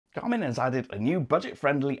Garmin has added a new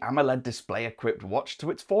budget-friendly AMOLED display-equipped watch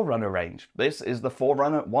to its Forerunner range. This is the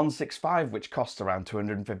Forerunner 165, which costs around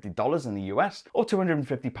 $250 in the US or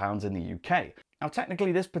 £250 in the UK. Now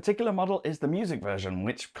technically this particular model is the music version,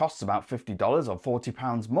 which costs about $50 or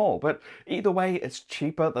 £40 more, but either way it's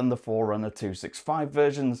cheaper than the Forerunner 265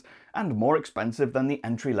 versions and more expensive than the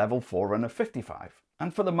entry-level Forerunner 55.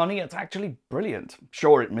 And for the money, it's actually brilliant.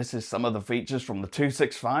 Sure, it misses some of the features from the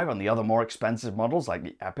 265 and the other more expensive models like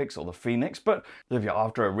the Epix or the Phoenix, but if you're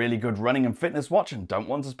after a really good running and fitness watch and don't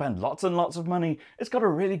want to spend lots and lots of money, it's got a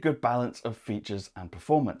really good balance of features and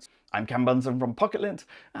performance. I'm Cam Bunton from Pocket-lint,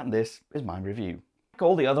 and this is my review. Like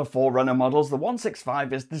all the other Forerunner models, the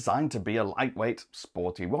 165 is designed to be a lightweight,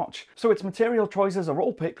 sporty watch, so its material choices are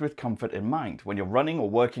all picked with comfort in mind. When you're running or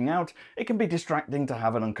working out, it can be distracting to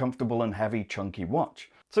have an uncomfortable and heavy, chunky watch.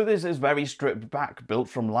 So this is very stripped back, built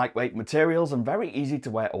from lightweight materials and very easy to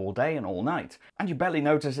wear all day and all night, and you barely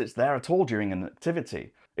notice it's there at all during an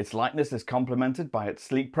activity. Its lightness is complemented by its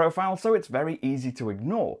sleek profile, so it's very easy to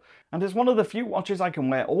ignore, and is one of the few watches I can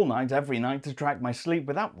wear all night every night to track my sleep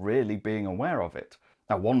without really being aware of it.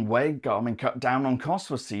 Now, one way Garmin cut down on costs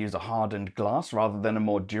was to use a hardened glass rather than a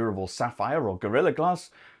more durable sapphire or Gorilla Glass,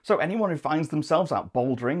 so anyone who finds themselves out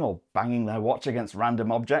bouldering or banging their watch against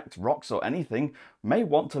random objects, rocks or anything may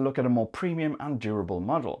want to look at a more premium and durable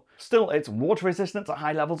model. Still, it's water resistant at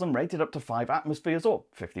high levels and rated up to 5 atmospheres or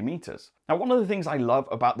 50 meters. Now, one of the things I love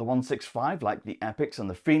about the 165, like the Epix and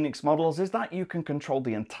the Phoenix models, is that you can control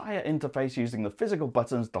the entire interface using the physical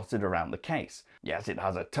buttons dotted around the case. Yes, it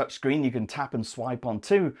has a touchscreen you can tap and swipe on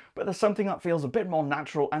too, but there's something that feels a bit more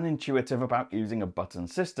natural and intuitive about using a button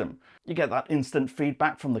system. You get that instant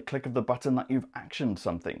feedback from the click of the button that you've actioned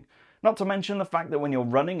something. Not to mention the fact that when you're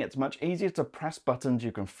running, it's much easier to press buttons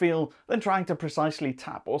you can feel than trying to precisely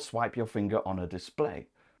tap or swipe your finger on a display.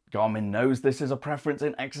 Garmin knows this is a preference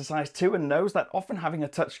in exercise too, and knows that often having a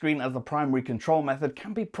touchscreen as the primary control method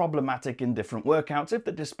can be problematic in different workouts if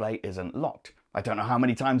the display isn't locked. I don't know how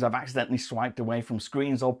many times I've accidentally swiped away from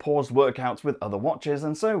screens or paused workouts with other watches,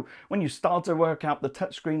 and so when you start a workout, the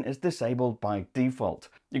touchscreen is disabled by default.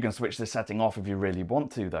 You can switch this setting off if you really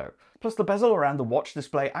want to though. Plus the bezel around the watch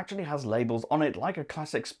display actually has labels on it like a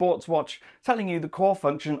classic sports watch, telling you the core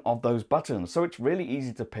function of those buttons, so it's really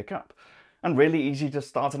easy to pick up. And really easy to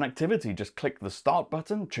start an activity. Just click the start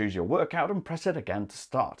button, choose your workout and press it again to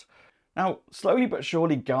start. Now, slowly but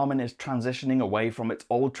surely Garmin is transitioning away from its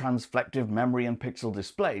old transflective memory and pixel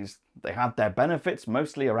displays. They had their benefits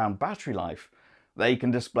mostly around battery life. They can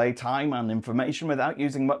display time and information without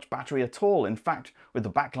using much battery at all. In fact, with the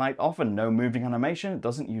backlight off and no moving animation, it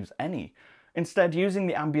doesn't use any. Instead, using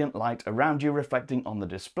the ambient light around you reflecting on the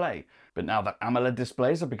display. But now that AMOLED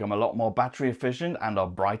displays have become a lot more battery efficient and are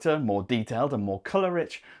brighter, more detailed and more color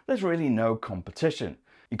rich, there's really no competition.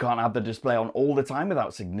 You can't have the display on all the time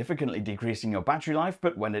without significantly decreasing your battery life,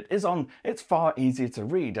 but when it is on, it's far easier to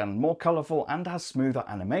read and more colourful and has smoother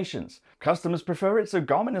animations. Customers prefer it, so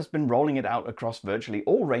Garmin has been rolling it out across virtually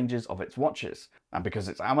all ranges of its watches. And because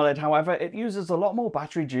it's AMOLED, however, it uses a lot more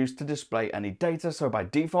battery juice to display any data, so by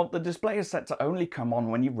default the display is set to only come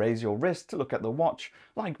on when you raise your wrist to look at the watch,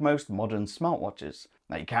 like most modern smartwatches.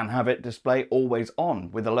 Now you can have it display always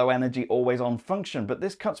on with a low energy always on function, but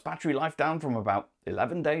this cuts battery life down from about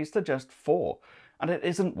 11 days to just 4, and it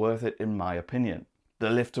isn't worth it in my opinion. The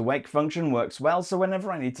lift to wake function works well, so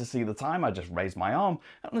whenever I need to see the time I just raise my arm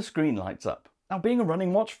and the screen lights up. Now being a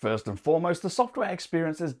running watch, first and foremost, the software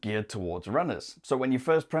experience is geared towards runners. So when you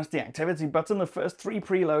first press the activity button, the first 3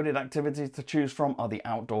 preloaded activities to choose from are the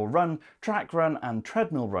outdoor run, track run and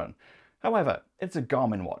treadmill run. However, it's a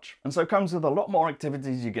Garmin watch, and so comes with a lot more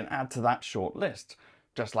activities you can add to that short list.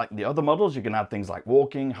 Just like the other models, you can add things like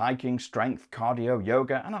walking, hiking, strength, cardio,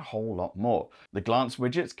 yoga, and a whole lot more. The glance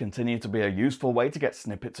widgets continue to be a useful way to get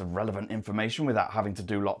snippets of relevant information without having to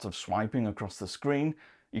do lots of swiping across the screen.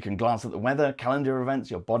 You can glance at the weather, calendar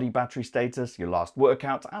events, your body battery status, your last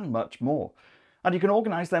workout, and much more. And you can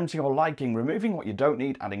organize them to your liking, removing what you don't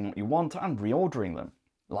need, adding what you want, and reordering them.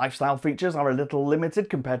 Lifestyle features are a little limited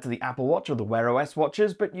compared to the Apple Watch or the Wear OS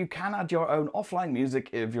watches, but you can add your own offline music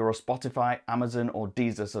if you're a Spotify, Amazon or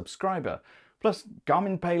Deezer subscriber. Plus,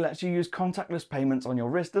 Garmin Pay lets you use contactless payments on your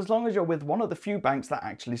wrist as long as you're with one of the few banks that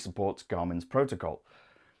actually supports Garmin's protocol.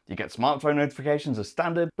 You get smartphone notifications as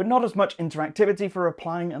standard, but not as much interactivity for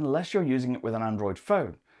replying unless you're using it with an Android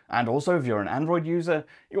phone. And also, if you're an Android user,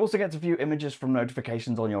 you also get to view images from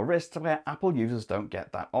notifications on your wrist, where Apple users don't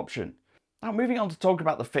get that option. Now moving on to talk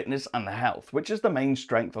about the fitness and the health, which is the main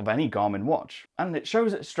strength of any Garmin watch, and it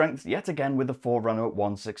shows its strength yet again with the Forerunner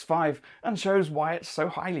 165 and shows why it's so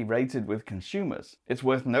highly rated with consumers. It's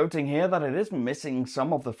worth noting here that it is missing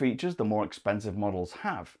some of the features the more expensive models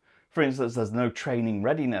have. For instance, there's no training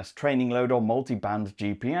readiness, training load or multi-band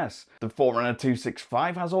GPS. The Forerunner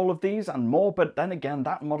 265 has all of these and more, but then again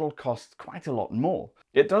that model costs quite a lot more.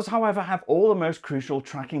 It does however have all the most crucial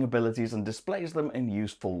tracking abilities and displays them in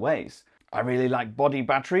useful ways. I really like body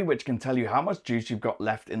battery, which can tell you how much juice you've got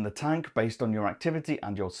left in the tank based on your activity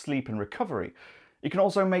and your sleep and recovery. You can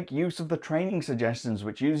also make use of the training suggestions,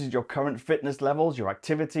 which uses your current fitness levels, your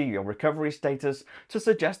activity, your recovery status to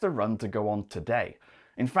suggest a run to go on today.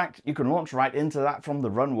 In fact, you can launch right into that from the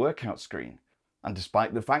run workout screen. And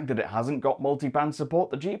despite the fact that it hasn't got multi-band support,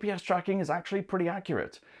 the GPS tracking is actually pretty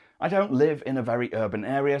accurate. I don't live in a very urban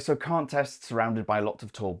area, so can't test surrounded by lots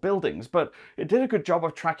of tall buildings, but it did a good job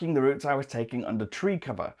of tracking the routes I was taking under tree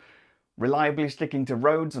cover, reliably sticking to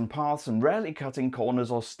roads and paths and rarely cutting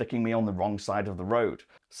corners or sticking me on the wrong side of the road.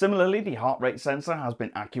 Similarly, the heart rate sensor has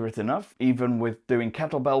been accurate enough, even with doing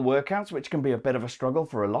kettlebell workouts, which can be a bit of a struggle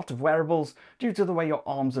for a lot of wearables due to the way your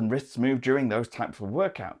arms and wrists move during those types of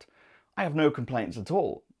workout. I have no complaints at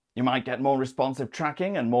all. You might get more responsive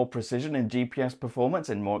tracking and more precision in GPS performance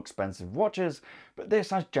in more expensive watches, but this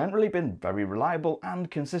has generally been very reliable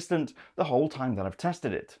and consistent the whole time that I've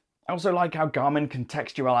tested it. I also like how Garmin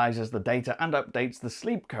contextualizes the data and updates the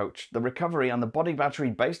sleep coach, the recovery and the body battery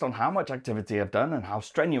based on how much activity I've done and how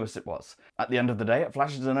strenuous it was. At the end of the day, it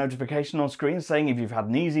flashes a notification on screen saying if you've had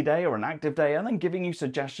an easy day or an active day and then giving you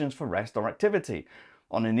suggestions for rest or activity.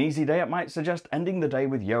 On an easy day, it might suggest ending the day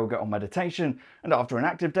with yoga or meditation, and after an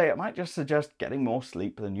active day, it might just suggest getting more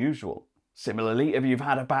sleep than usual. Similarly, if you've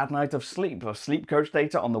had a bad night of sleep, the sleep coach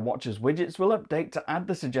data on the watch's widgets will update to add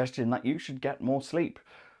the suggestion that you should get more sleep.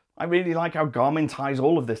 I really like how Garmin ties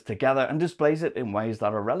all of this together and displays it in ways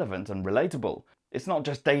that are relevant and relatable. It's not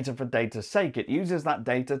just data for data's sake, it uses that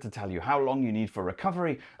data to tell you how long you need for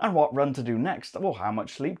recovery and what run to do next or how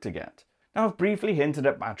much sleep to get. Now, I've briefly hinted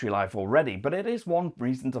at battery life already, but it is one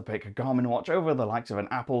reason to pick a Garmin watch over the likes of an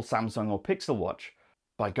Apple, Samsung or Pixel watch.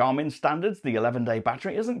 By Garmin standards, the 11-day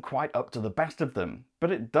battery isn't quite up to the best of them,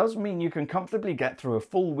 but it does mean you can comfortably get through a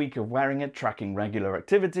full week of wearing it tracking regular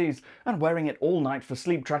activities and wearing it all night for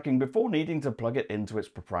sleep tracking before needing to plug it into its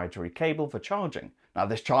proprietary cable for charging. Now,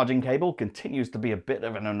 this charging cable continues to be a bit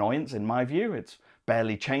of an annoyance in my view. It's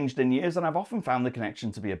barely changed in years and I've often found the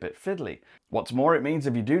connection to be a bit fiddly. What's more, it means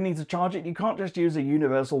if you do need to charge it, you can't just use a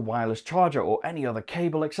universal wireless charger or any other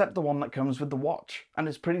cable except the one that comes with the watch. And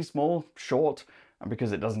it's pretty small, short, and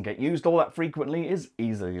because it doesn't get used all that frequently, is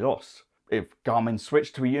easily lost. If Garmin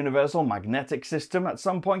switched to a universal magnetic system at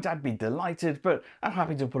some point, I'd be delighted, but I'm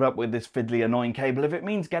happy to put up with this fiddly annoying cable if it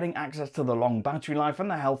means getting access to the long battery life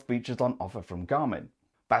and the health features on offer from Garmin.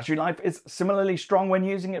 Battery life is similarly strong when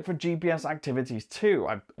using it for GPS activities too.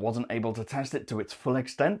 I wasn't able to test it to its full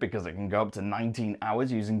extent because it can go up to 19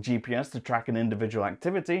 hours using GPS to track an individual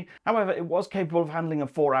activity. However, it was capable of handling a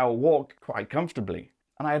 4-hour walk quite comfortably.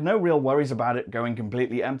 And I had no real worries about it going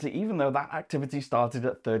completely empty, even though that activity started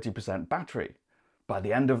at 30% battery. By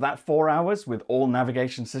the end of that 4 hours, with all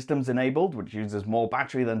navigation systems enabled, which uses more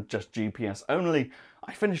battery than just GPS only,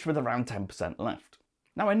 I finished with around 10% left.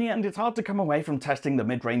 Now in the end, it's hard to come away from testing the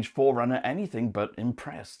mid-range Forerunner anything but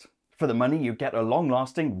impressed. For the money, you get a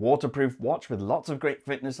long-lasting, waterproof watch with lots of great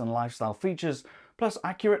fitness and lifestyle features, plus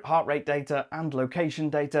accurate heart rate data and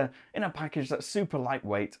location data in a package that's super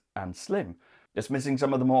lightweight and slim. It's missing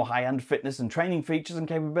some of the more high-end fitness and training features and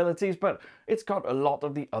capabilities, but it's got a lot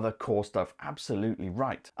of the other core stuff absolutely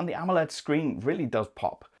right. And the AMOLED screen really does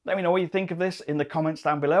pop. Let me know what you think of this in the comments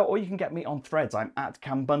down below, or you can get me on Threads. I'm at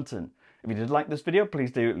Cam Bunton. If you did like this video,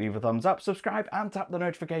 please do leave a thumbs up, subscribe, and tap the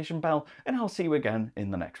notification bell, and I'll see you again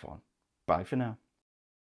in the next one. Bye for now.